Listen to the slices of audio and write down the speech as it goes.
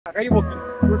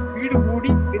Speed food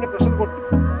in a person.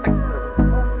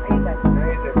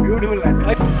 Beautiful.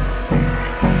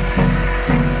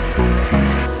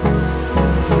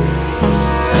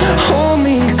 Hold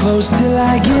me close till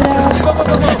I get up.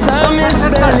 Time is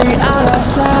barely on our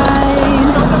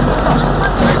side.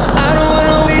 I don't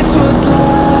wanna waste what's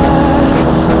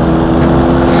left.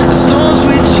 The storms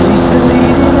we chase are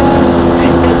leading us,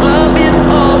 and love is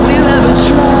all we'll ever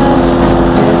trust.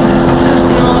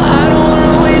 No, I don't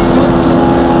wanna waste what's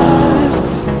left.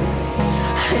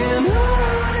 And on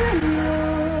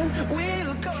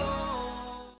we'll go.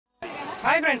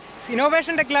 Hi friends,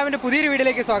 Innovation Tech Lab പുതിയൊരു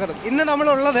വീഡിയോയിലേക്ക് സ്വാഗതം. ഇന്ന്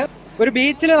നമ്മളുള്ളത് ഒരു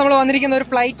ബീച്ചിൽ നമ്മൾ വന്നിരിക്കുന്ന ഒരു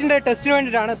ഫ്ലൈറ്റിന്റെ ടെസ്റ്റിന്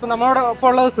വേണ്ടിയിട്ടാണ്. ഇപ്പൊ നമ്മളോടൊപ്പം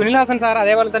ഉള്ളത് സുനിൽ ഹാസൻ സാർ,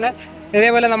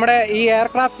 അതേപോലെ നമ്മുടെ ഈ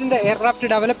എയർക്രാഫ്റ്റ്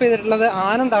ഡെവലപ്പ് ചെയ്തിട്ടുള്ളത്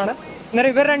ആനന്ദാണ്. അന്നേരം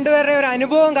ഇവർ രണ്ടുപേരുടെ ഒരു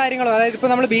അനുഭവവും കാര്യങ്ങളും, അതായത് ഇപ്പൊ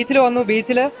നമ്മൾ ബീച്ചിൽ വന്നു,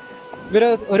 ബീച്ചിൽ ഇവർ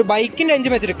ഒരു ബൈക്കിന്റെ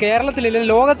എഞ്ചിൻ വെച്ചിട്ട് കേരളത്തിൽ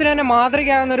ലോകത്തിന് തന്നെ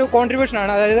മാതൃകയാകുന്ന ഒരു കോൺട്രിബ്യൂഷൻ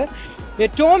ആണ്. അതായത്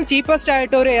ഏറ്റവും ചീപ്പസ്റ്റ്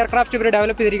ആയിട്ട് ഒരു എയർക്രാഫ്റ്റ് ഇവർ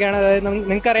ഡെവലപ്പ് ചെയ്തിരിക്കുകയാണ്. അതായത്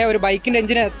നിങ്ങൾക്കറിയാം ഒരു ബൈക്കിന്റെ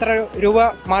എഞ്ചിന് എത്ര രൂപ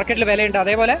മാർക്കറ്റിൽ വിലയുണ്ട്.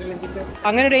 അതേപോലെ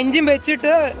അങ്ങനെ ഒരു എഞ്ചിൻ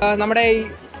വെച്ചിട്ട് നമ്മുടെ ഈ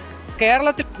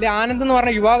കേരളത്തിൽ ആനന്ദ് എന്ന്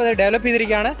പറഞ്ഞ യുവാവ് ഡെവലപ്പ്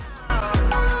ചെയ്തിരിക്കുകയാണ്.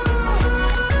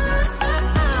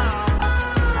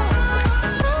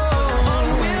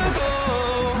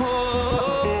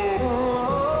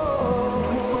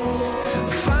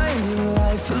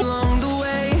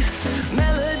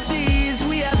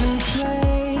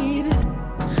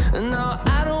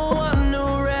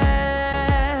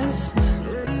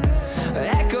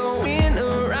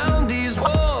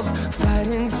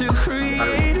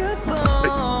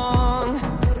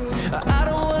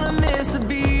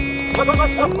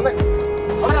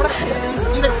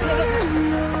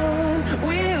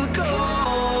 We'll go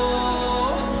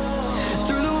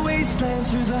through the wastelands,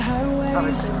 through the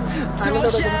highways, till my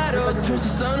shadow turns to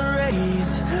sun rays.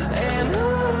 And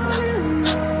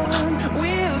on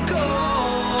we'll go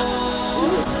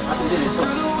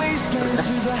through the wastelands,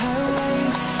 through the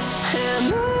highways, and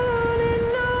on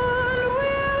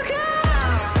we'll go.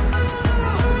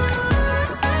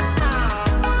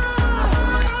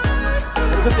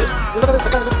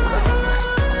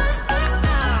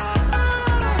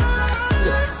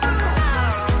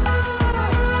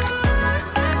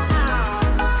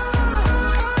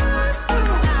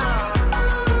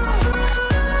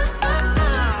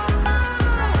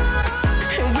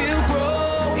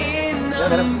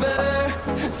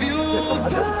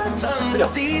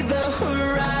 See the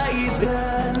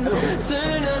horizon,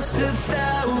 turn us to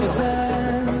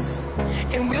thousands,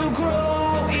 and we'll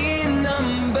grow in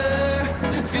number,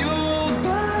 fueled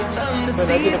by them to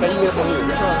see the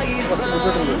horizon,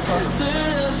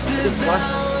 turn us to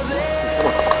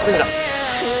thousands, and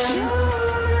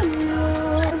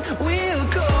on we'll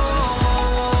go.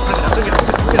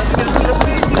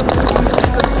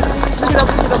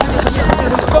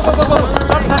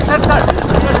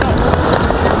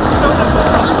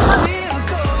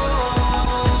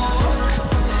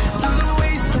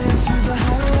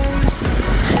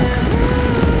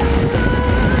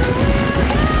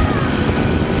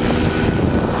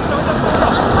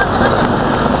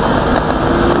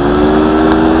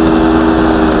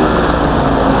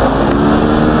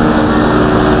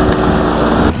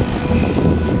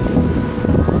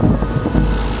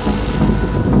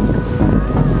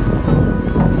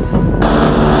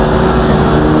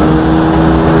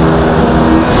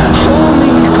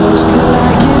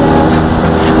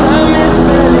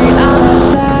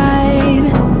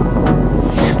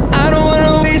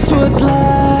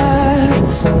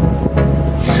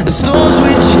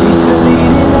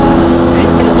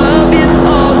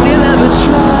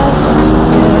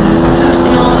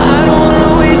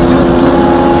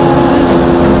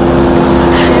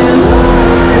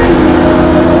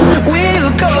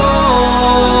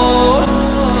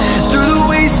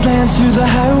 Through the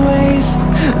highways,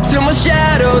 till my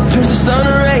shadow turns to sun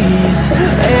rays,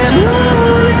 and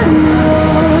on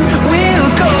we'll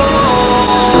go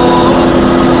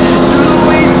through the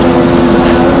wastelands, through the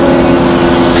highways,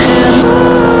 and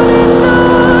on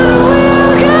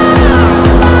we'll go.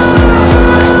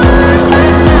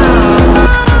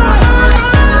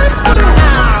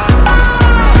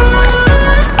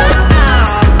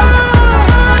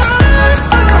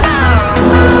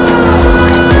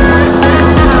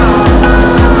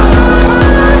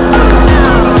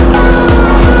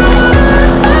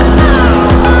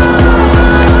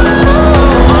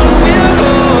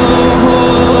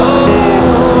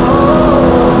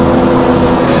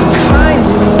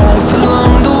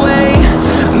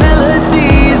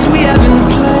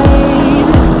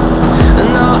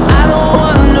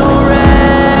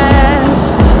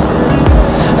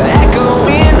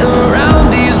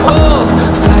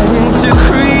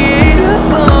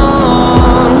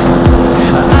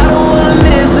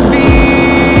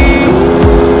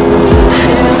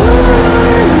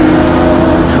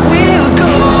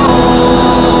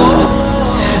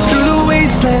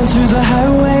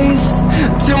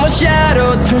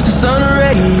 towards the sun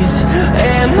rays,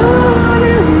 and on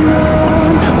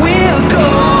we'll go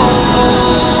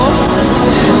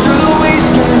through the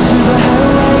wastelands, through the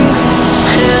highways,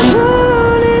 and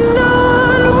on we'll go.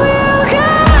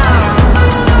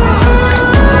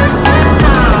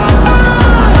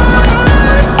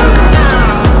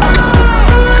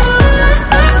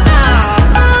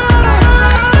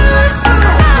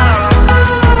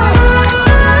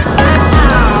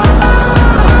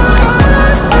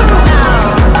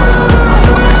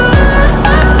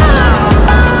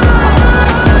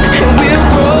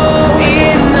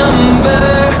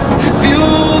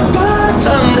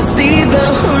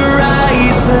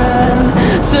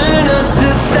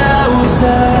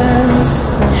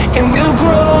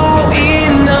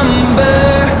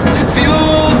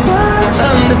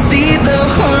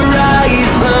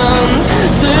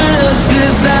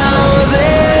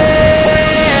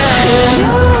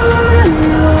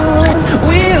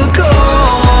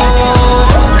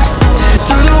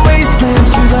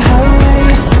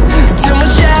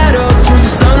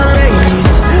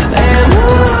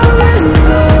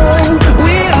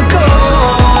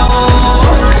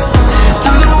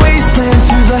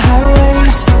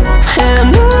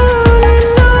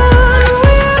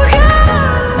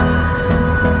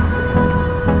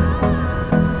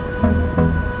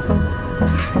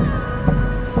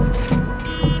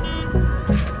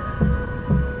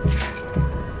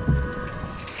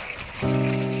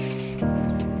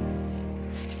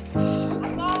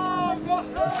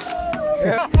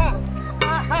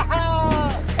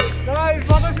 Guys,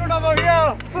 photoshoot over here.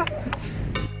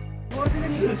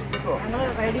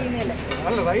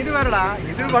 Ride വരടാ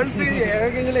ഇത് once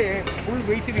full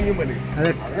wait കഴിഞ്ഞു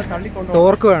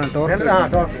torque വേണം.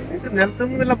 ഇത്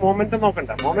നിലത്തുനിന്നുള്ള moment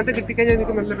നോക്കണ്ട. Moment കിട്ടിക്കഴിഞ്ഞാൽ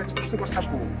എനിക്ക് നല്ല വെച്ച് കൊണ്ടാ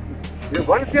പോകും.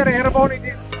 Once your airborne it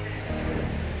is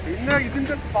പിന്നെ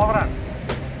ഇതിന്റെ പവറാണ്.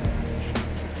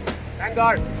 Thank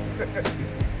God.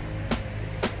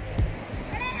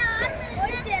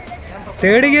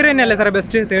 തേർഡ് ഗിയർ തന്നെയല്ലേ സാറേ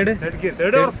best? Third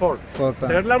or fourth?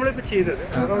 Third നമ്മളിപ്പോ ചെയ്തത്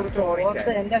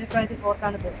എന്റെ അഭിപ്രായത്തിൽ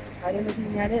ഫോർത്താണ് ബെസ്റ്റ്. കാര്യം എന്ന് വെച്ച്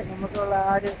കഴിഞ്ഞാല് നമുക്കുള്ള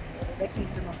ആ ഒരു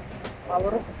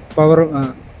പവറും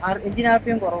എഞ്ചിൻ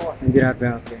RPM കുറവാണ്.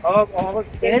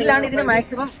 തേർഡിലാണ് ഇതിന്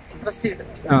മാക്സിമം ഇൻട്രസ്റ്റ്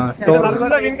കിട്ടുന്നത്.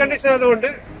 നല്ല വിൻ കണ്ടീഷൻ ആയതുകൊണ്ട്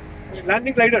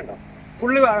ലാൻഡിംഗ് ഗ്ലൈഡ് ഉണ്ടോ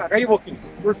ഫുള്ള് കൈ പൊക്കി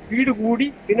ഫുൾ സ്പീഡ് കൂടി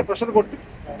പിന്നെ പ്രഷർ കൊടുത്ത്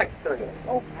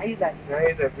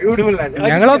ബ്യൂട്ടിഫുൾ ലാൻഡ്.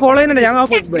 ഞങ്ങളെ ഫോളോ ചെയ്യുന്നുണ്ട്. ഞങ്ങൾ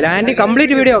ലാൻഡ്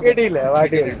കംപ്ലീറ്റ് വീഡിയോ കേട്ടില്ല.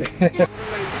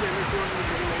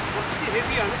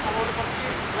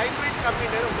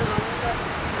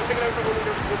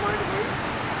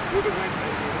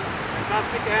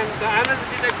 Fantastic, and Anand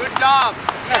did a good job.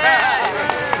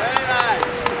 Very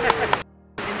nice.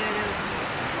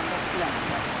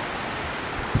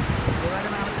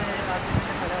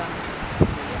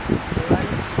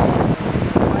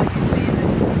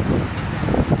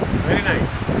 Very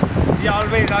nice. We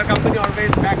always, our company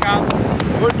always back up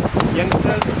good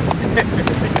youngsters.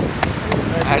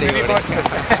 Very personal.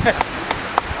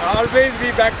 Always we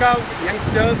back up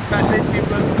youngsters, passionate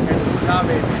people, and who love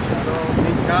aviation. So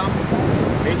we come,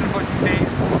 waited for 2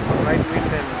 days, right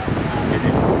wind, and get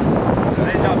it.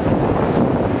 Nice job.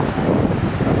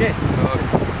 Okay.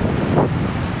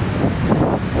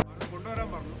 കൊണ്ടുവരാൻ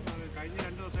പറഞ്ഞു. കഴിഞ്ഞ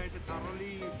 2 ദിവസമായിട്ട്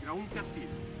thoroughly ground test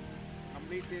ചെയ്തു.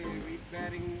 Complete weight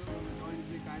bearing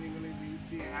joints കാര്യങ്ങൾ,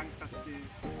 wait hang test,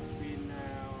 പിന്നെ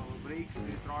breaks,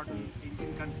 throttle,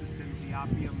 engine consistency,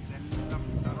 RPM എല്ലാം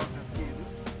thorough test ചെയ്തു.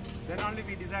 Then only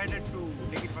we decided to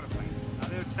take it for a flight.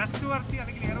 അത് ടെസ്റ്റ് വർത്തി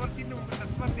അല്ലെങ്കിൽ എയർ വർത്തിൻ്റെ മുമ്പ്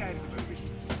ടെസ്റ്റ് വർത്തി ആയിരിക്കും.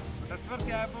 ടെസ്റ്റ്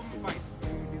വർത്തി ആയപ്പം ഫൈൻ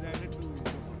ഡിസൈഡഡ് ടു.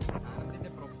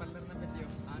 ആനന്ദിന്റെ പ്രൊപ്പല്ലറിനെ പറ്റിയോ?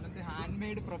 ആനന്ദ് ഹാൻഡ്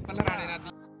മെയ്ഡ് പ്രൊപ്പല്ലറാണ്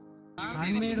ഇതിനകത്ത്.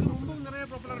 മുമ്പും നിറയെ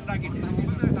പ്രൊപ്പല്ലർ ഉണ്ടാക്കിയിട്ടുണ്ട്.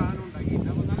 മുമ്പത്തെ സാധനം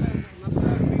ഉണ്ടാക്കിയിട്ടുണ്ട്. അപ്പോൾ നല്ല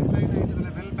സ്ട്രീറ്റ് ലൈൻ ആയിട്ട് നല്ല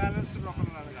വെൽ ബാലൻസ്ഡ്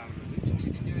പ്രൊപ്പല്ലറാണ് കാണുന്നത്.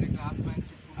 ഇതിന്റെ ഒരു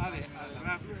ക്രാഫ്റ്റ്മാൻഷിപ്പ്. അതെ,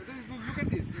 look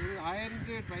at this high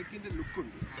end ട്രൈക്കിൻ്റെ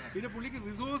ലുക്കുണ്ട്. പിന്നെ പുള്ളിക്ക്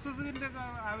റിസോഴ്സസിൻ്റെ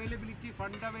അവൈലബിലിറ്റി,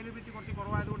 ഫണ്ട് അവൈലബിലിറ്റി കുറച്ച്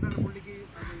കുറവായതുകൊണ്ടാണ് പുള്ളിക്ക്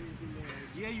അത് പിന്നെ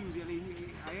GI യൂസ് ചെയ്യുക, അല്ലെങ്കിൽ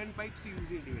അയൺ പൈപ്സ് യൂസ്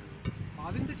ചെയ്യേണ്ടി വരും. അപ്പോൾ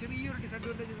അതിൻ്റെ ചെറിയൊരു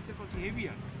ഡിസഡ്വാൻറ്റേജ് വെച്ചാൽ കുറച്ച്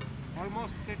ഹെവിയാണ്.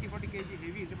 ഓൾമോസ്റ്റ് 30-40 kg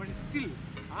ഹെവി ഉണ്ട്. പക്ഷേ സ്റ്റിൽ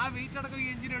ആ വെയിറ്റ് അടക്കം ഈ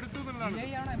എഞ്ചിൻ എടുത്തു എന്നുള്ളതാണ്.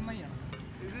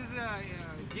 This is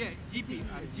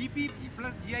GP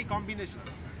plus GI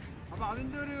കോമ്പിനേഷനാണ്. അപ്പോൾ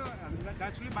അതിൻ്റെ ഒരു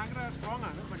നാച്ചുറലി ഭയങ്കര സ്ട്രോങ്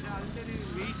ആണ്. പക്ഷേ അതിൻ്റെ ഒരു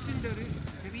വെയിറ്റിൻ്റെ ഒരു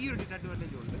ചെറിയൊരു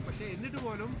ഡിസഡ്വാൻറ്റേജ് ഉണ്ട്. പക്ഷേ എന്നിട്ട്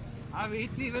പോലും ആ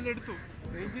വെയിറ്റ് ഇവൻ എടുത്തു,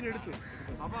 എഞ്ചിൻ എടുത്തു.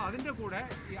 അപ്പോൾ അതിൻ്റെ കൂടെ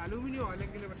ഈ അലൂമിനിയോ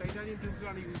അല്ലെങ്കിൽ ടൈറ്റാനിയം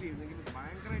ട്യൂബ്സാണ് യൂസ് ചെയ്യുന്നതെങ്കിൽ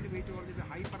ഭയങ്കരമായിട്ട് വെയിറ്റ് കുറഞ്ഞിട്ട്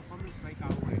ഹൈ പെർഫോമൻസ് ബൈക്ക്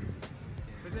ആവുമായിരുന്നു.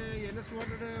 പിന്നെ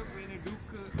NS200 പിന്നെ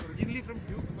Duke, originally from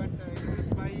Duke, but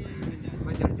use by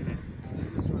Bajaj.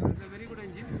 NS200 it's A very good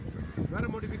engine. വേറെ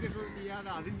മോഡിഫിക്കേഷൻ ചെയ്യാതെ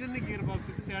അതിൻ്റെ തന്നെ gear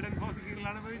box 3rd and 4th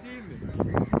ഗിയറിലാണ് പോയി ചെയ്യുന്നത്.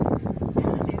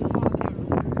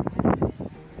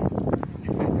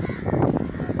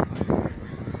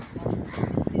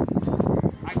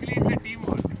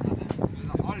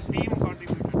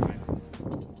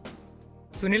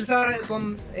 സുനിൽ സാർ ഇപ്പം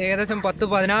ഏകദേശം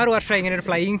 10-16 വർഷം ഇങ്ങനെ ഒരു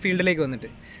ഫ്ലൈയിങ് ഫീൽഡിലേക്ക് വന്നിട്ട്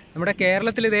നമ്മുടെ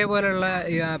കേരളത്തിൽ ഇതേപോലെയുള്ള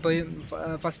ഇപ്പോൾ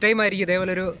ഫസ്റ്റ് ടൈം ആയിരിക്കും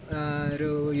ഇതേപോലെ ഒരു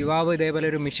യുവാവ് ഇതേപോലെ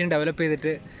ഒരു മെഷീൻ ഡെവലപ്പ്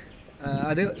ചെയ്തിട്ട്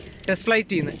അത് ടെസ്റ്റ്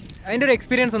ഫ്ലൈറ്റ് ചെയ്യുന്നത്. അതിൻ്റെ ഒരു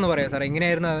എക്സ്പീരിയൻസ് ഒന്ന് പറയാം സാർ.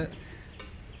 എങ്ങനെയായിരുന്നു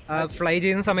ഫ്ലൈ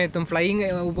ചെയ്യുന്ന സമയത്തും ഫ്ലൈയിങ്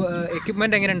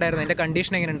എക്യുപ്മെന്റ് എങ്ങനെ ഉണ്ടായിരുന്നു, അതിന്റെ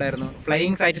കണ്ടീഷൻ എങ്ങനെ ഉണ്ടായിരുന്നു,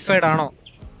 ഫ്ലൈയിങ് സാറ്റിസ്ഫൈഡ് ആണോ?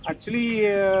 ആക്ച്വലി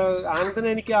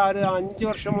ആനന്ദനെ എനിക്ക് 5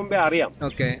 വർഷം മുമ്പേ അറിയാം.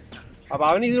 ഓക്കെ. അപ്പൊ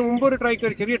അവന് ഇതിന് മുമ്പ് ഒരു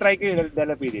ചെറിയ ട്രൈക്ക്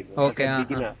ഡെവലപ്പ് ചെയ്തിരുന്നു.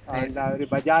 ഒരു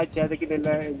ബജാജ് ചേതക്കിന്റെ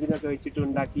എല്ലാ എഞ്ചിനൊക്കെ വെച്ചിട്ട്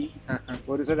ഉണ്ടാക്കി.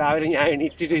 ഒരു ദിവസം രാവിലെ ഞാൻ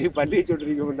എണീറ്റിട്ട് പല്ല്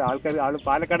വെച്ചോണ്ടിരിക്കുമ്പോൾ ആള്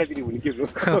പാലക്കാടെത്തിരി വിളിക്കുന്നു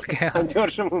 5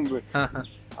 വർഷം മുമ്പ്.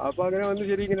 അപ്പൊ അങ്ങനെ വന്ന്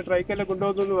ശരി ഇങ്ങനെ ട്രൈക്കെല്ലാം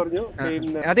കൊണ്ടുവന്നു പറഞ്ഞു.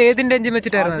 പിന്നെ അത് ഏതിന്റെ എഞ്ചിൻ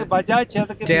വെച്ചിട്ടായിരുന്നു? ബജാജ്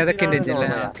ചേതക്കിന്റെ എഞ്ചിൻ,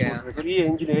 ചെറിയ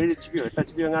എഞ്ചിൻ 7 HP 8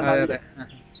 HP എങ്ങാണ്ട്.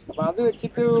 അപ്പൊ അത്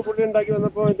വെച്ചിട്ട് പുള്ളി ഉണ്ടാക്കി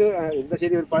വന്നപ്പോ ഇത് എന്താ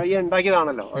ശരി ഒരു പഴയ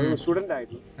ഉണ്ടാക്കിയതാണല്ലോ, സ്റ്റുഡന്റ്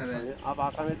ആയിരുന്നു. അപ്പൊ ആ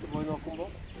സമയത്ത് പോയി നോക്കുമ്പോ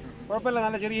കുഴപ്പമില്ല,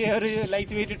 നല്ല ചെറിയ ഒരു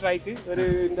ലൈറ്റ് വെയിറ്റ് ട്രൈക്ക്, ഒരു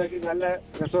നല്ല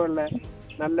രസമുള്ള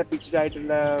നല്ല പിച്ച്ഡ്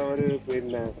ആയിട്ടുള്ള ഒരു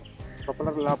പിന്നെ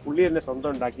പ്രൊപ്പലറുള്ള പുള്ളി തന്നെ സ്വന്തം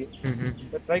ഉണ്ടാക്കി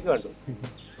ട്രൈക്ക് കണ്ടു.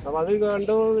 അപ്പൊ അത്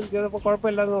കണ്ടു ചെയ്തപ്പോൾ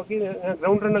കുഴപ്പമില്ലാതെ നോക്കി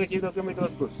ഗ്രൗണ്ട് റണ്ണൊക്കെ ചെയ്ത് നോക്കുമ്പോൾ it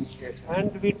was good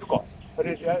and we took of. ഒരു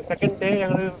സെക്കൻഡ് ഡേ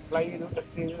ഞങ്ങൾ ഫ്ലൈ ചെയ്തു,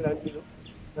 ടെസ്റ്റ് ചെയ്തു, ലാൻഡ് ചെയ്തു.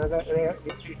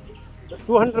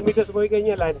 200 meters പോയി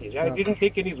കഴിഞ്ഞാൽ ലാൻഡ് ചെയ്തു. I didn't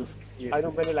take any risk. അതിന്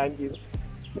മുമ്പ് തന്നെ ലാൻഡ് ചെയ്തു.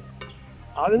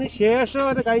 അതിനുശേഷം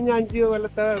ഒരു കഴിഞ്ഞ 5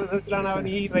 കൊല്ലത്തെ റിസർച്ചിലാണ് അവൻ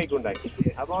ഈ ട്രൈക്ക് ഉണ്ടാക്കി.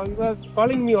 അപ്പോൾ he was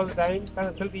calling me all the time,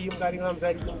 consult ചെയ്യും, കാര്യങ്ങൾ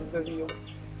സംസാരിക്കും, ഡിസ്കസ് ചെയ്യും.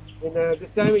 പിന്നെ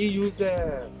ദിസ് ടൈം ഈ യൂസ്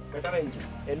ബെറ്റർ എഞ്ചിൻ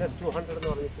NS200 എന്ന്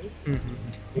പറഞ്ഞിട്ട്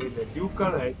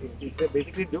ഡ്യൂക്കാണ്.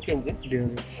 Basically Duke engine.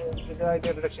 ഇതിന്റെ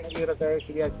റിഡക്ഷൻ ഗിയർ ഒക്കെ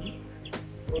ശരിയാക്കി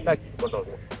ഉണ്ടാക്കി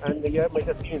കൊണ്ടുവന്നു.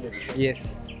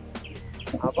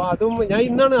 അപ്പൊ അതും ഞാൻ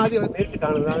ഇന്നാണ് ആദ്യം നേരിട്ട്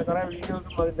കാണുന്നത്. കുറെ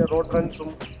വീഡിയോസും അതിന്റെ റോഡ് റൺസും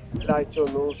അയച്ചു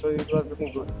വന്നു. So it was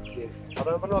looking good. അപ്പൊ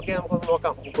നമ്മൾ ഓക്കെ നമുക്കൊന്ന്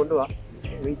നോക്കാം, കൊണ്ടുപോവാം,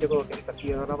 വെയിറ്റ് ഒക്കെ നോക്കി ടെസ്റ്റ്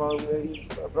ചെയ്യാൻ. അപ്പൊ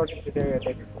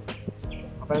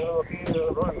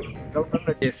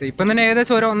ഇപ്പം തന്നെ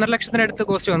ഏകദേശം 1.5 ലക്ഷത്തിനടുത്ത്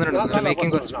കോസ്റ്റ് വന്നിട്ടുണ്ട്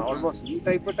മേക്കിംഗ് കോസ്റ്റ്. ഓൾമോസ്റ്റ് ഈ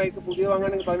ടൈപ്പ് പുതിയ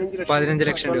വാങ്ങാണെങ്കിൽ 15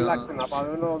 ലക്ഷം രൂപ.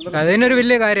 അതിനൊരു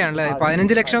വലിയ കാര്യമാണല്ലേ.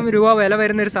 15 ലക്ഷം രൂപ വില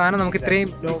വരുന്ന ഒരു സാധനം നമുക്ക്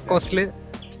ഇത്രയും ലോ കോസ്റ്റില്.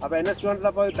 അപ്പൊ NS200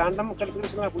 അപ്പോൾ ടാൻഡം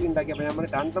കാൽക്കുലേഷൻ പുള്ളി ഉണ്ടാക്കി. അപ്പൊ നമ്മൾ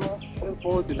ടാൻഡം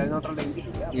പോകത്തില്ല, അതിനോട്ടുള്ള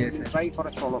engine try four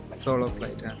A solo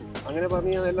flight. അങ്ങനെ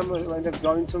പറഞ്ഞ് എല്ലാം അതിന്റെ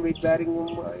ജോയിന്റ്സും വെയിറ്റ് ബാരിങ്ങും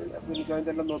പിന്നെ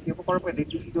ജോയിന്റ് എല്ലാം നോക്കിയപ്പോൾ കുഴപ്പമില്ല.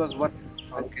 It was work.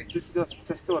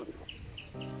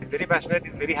 Very passionate,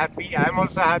 is very happy. I am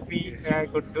also happy. I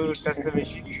could do test the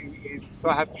machine. He is so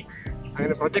happy.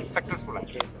 അങ്ങനെ project successful.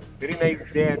 Very nice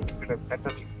day and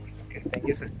fantastic. Thank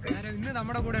you sir. ഇന്ന്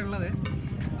നമ്മുടെ കൂടെ ഉള്ളത്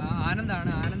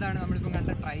ആനന്ദാണ്. നമ്മളിപ്പം കണ്ട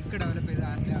ട്രൈക്ക് develop ചെയ്ത്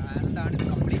ആനന്ദാണ് ഇത്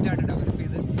complete ആയിട്ട് ഡെവലപ്പ്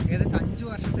ചെയ്ത് ഏകദേശം 5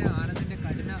 വർഷത്തെ ആനന്ദിന്റെ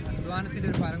കഠിന അധ്വാനത്തിന്റെ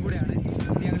ഒരു ഫലം കൂടിയാണ്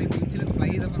ഇന്ന് ഞങ്ങൾ ഈ ബീച്ചിൽ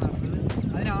ഫ്ലൈ ചെയ്തപ്പോൾ നടന്നത്.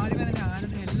 അതിന് ആദ്യമേ തന്നെ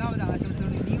ആനന്ദിന് എല്ലാവിധ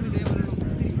ആശംസകളും. ഇനിയും ഇതേപോലുള്ള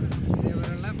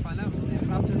പല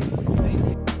എയർക്രാഫ്റ്റുകളും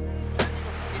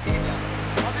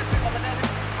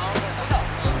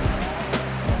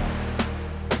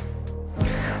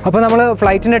അപ്പോൾ നമ്മൾ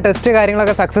ഫ്ലൈറ്റിൻ്റെ ടെസ്റ്റ്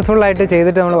കാര്യങ്ങളൊക്കെ സക്സസ്ഫുൾ ആയിട്ട്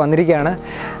ചെയ്തിട്ട് നമ്മൾ വന്നിരിക്കുകയാണ്.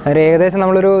 ഏകദേശം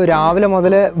നമ്മളൊരു രാവിലെ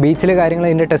മുതൽ ബീച്ചിൽ കാര്യങ്ങൾ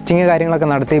ഇതിൻ്റെ ടെസ്റ്റിങ് കാര്യങ്ങളൊക്കെ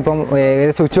നടത്തി. ഇപ്പം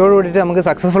ഏകദേശം ഉച്ചയോട് കൂടിയിട്ട് നമുക്ക്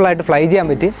സക്സസ്ഫുൾ ആയിട്ട് ഫ്ലൈ ചെയ്യാൻ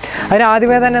പറ്റി. അതിന്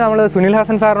ആദ്യമേ തന്നെ നമ്മൾ സുനിൽ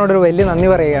ഹാസൻ സാറിനോടൊരു വലിയ നന്ദി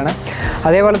പറയുകയാണ്.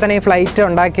 അതേപോലെ തന്നെ ഈ ഫ്ലൈറ്റ്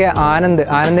ഉണ്ടാക്കിയ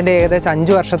ആനന്ദിൻ്റെ ഏകദേശം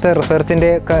 5 വർഷത്തെ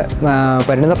റിസർച്ചിൻ്റെ ഒക്കെ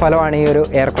പരിണിത ഫലമാണ് ഈ ഒരു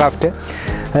എയർക്രാഫ്റ്റ്.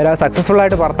 അതിൽ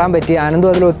സക്സസ്ഫുള്ളായിട്ട് പറത്താൻ പറ്റി. ആനന്ദും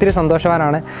അതിൽ ഒത്തിരി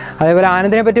സന്തോഷവാനാണ്. അതേപോലെ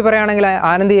ആനന്ദിനെ പറ്റി പറയുകയാണെങ്കിൽ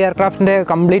ആനന്ദ് ഈ എയർക്രാഫ്റ്റിൻ്റെ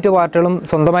കംപ്ലീറ്റ് പാർട്ടുകളും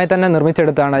സ്വന്തമായി തന്നെ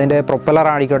നിർമ്മിച്ചെടുത്താണ്. അതിൻ്റെ പ്രൊപ്പലർ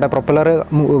ആയിക്കോട്ടെ, പ്രൊപ്പലർ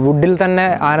വുഡിൽ തന്നെ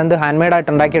ആനന്ദ് ഹാൻഡ്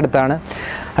മെയ്ഡായിട്ട് ഉണ്ടാക്കിയെടുത്താണ്.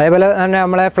 അതേപോലെ തന്നെ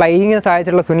നമ്മളെ ഫ്ലൈയിങ്ങിന്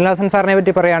സഹായിച്ചിട്ടുള്ള സുനിൽ ഹാസൻ സാറിനെ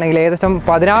പറ്റി പറയുകയാണെങ്കിൽ ഏകദേശം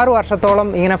 16 വർഷത്തോളം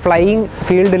ഇങ്ങനെ ഫ്ലൈയിങ്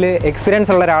ഫീൽഡിൽ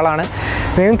എക്സ്പീരിയൻസ് ഉള്ള ഒരാളാണ്.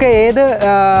 നിങ്ങൾക്ക് ഏത്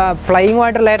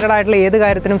ഫ്ലൈയിങ്ങുമായിട്ട് റിലേറ്റഡ് ആയിട്ടുള്ള ഏത്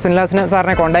കാര്യത്തിനും സുനിൽ ഹാസൻ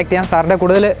സാറിനെ കോൺടാക്ട് ചെയ്യാം. സാറിൻ്റെ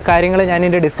കൂടുതൽ കാര്യങ്ങൾ ഞാൻ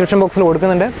എൻ്റെ ഡിസ്ക്രിപ്ഷൻ ബോക്സിൽ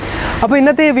കൊടുക്കുന്നുണ്ട്. അപ്പോൾ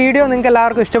ഇന്നത്തെ ഈ വീഡിയോ നിങ്ങൾക്ക്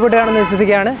എല്ലാവർക്കും ഇഷ്ടപ്പെട്ടാണെന്ന്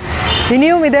വിശ്വസിക്കുകയാണ്.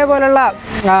 ഇനിയും ഇതേപോലുള്ള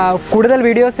കൂടുതൽ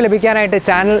videos ലഭിക്കാനായിട്ട്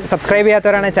channel subscribe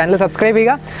ചെയ്യാത്തവരാണ് channel subscribe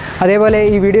ചെയ്യുക. അതേപോലെ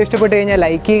ഈ വീഡിയോ ഇഷ്ടപ്പെട്ട് കഴിഞ്ഞാൽ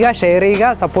ലൈക്ക് ചെയ്യുക, ഷെയർ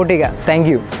ചെയ്യുക, സപ്പോർട്ട് ചെയ്യുക. താങ്ക്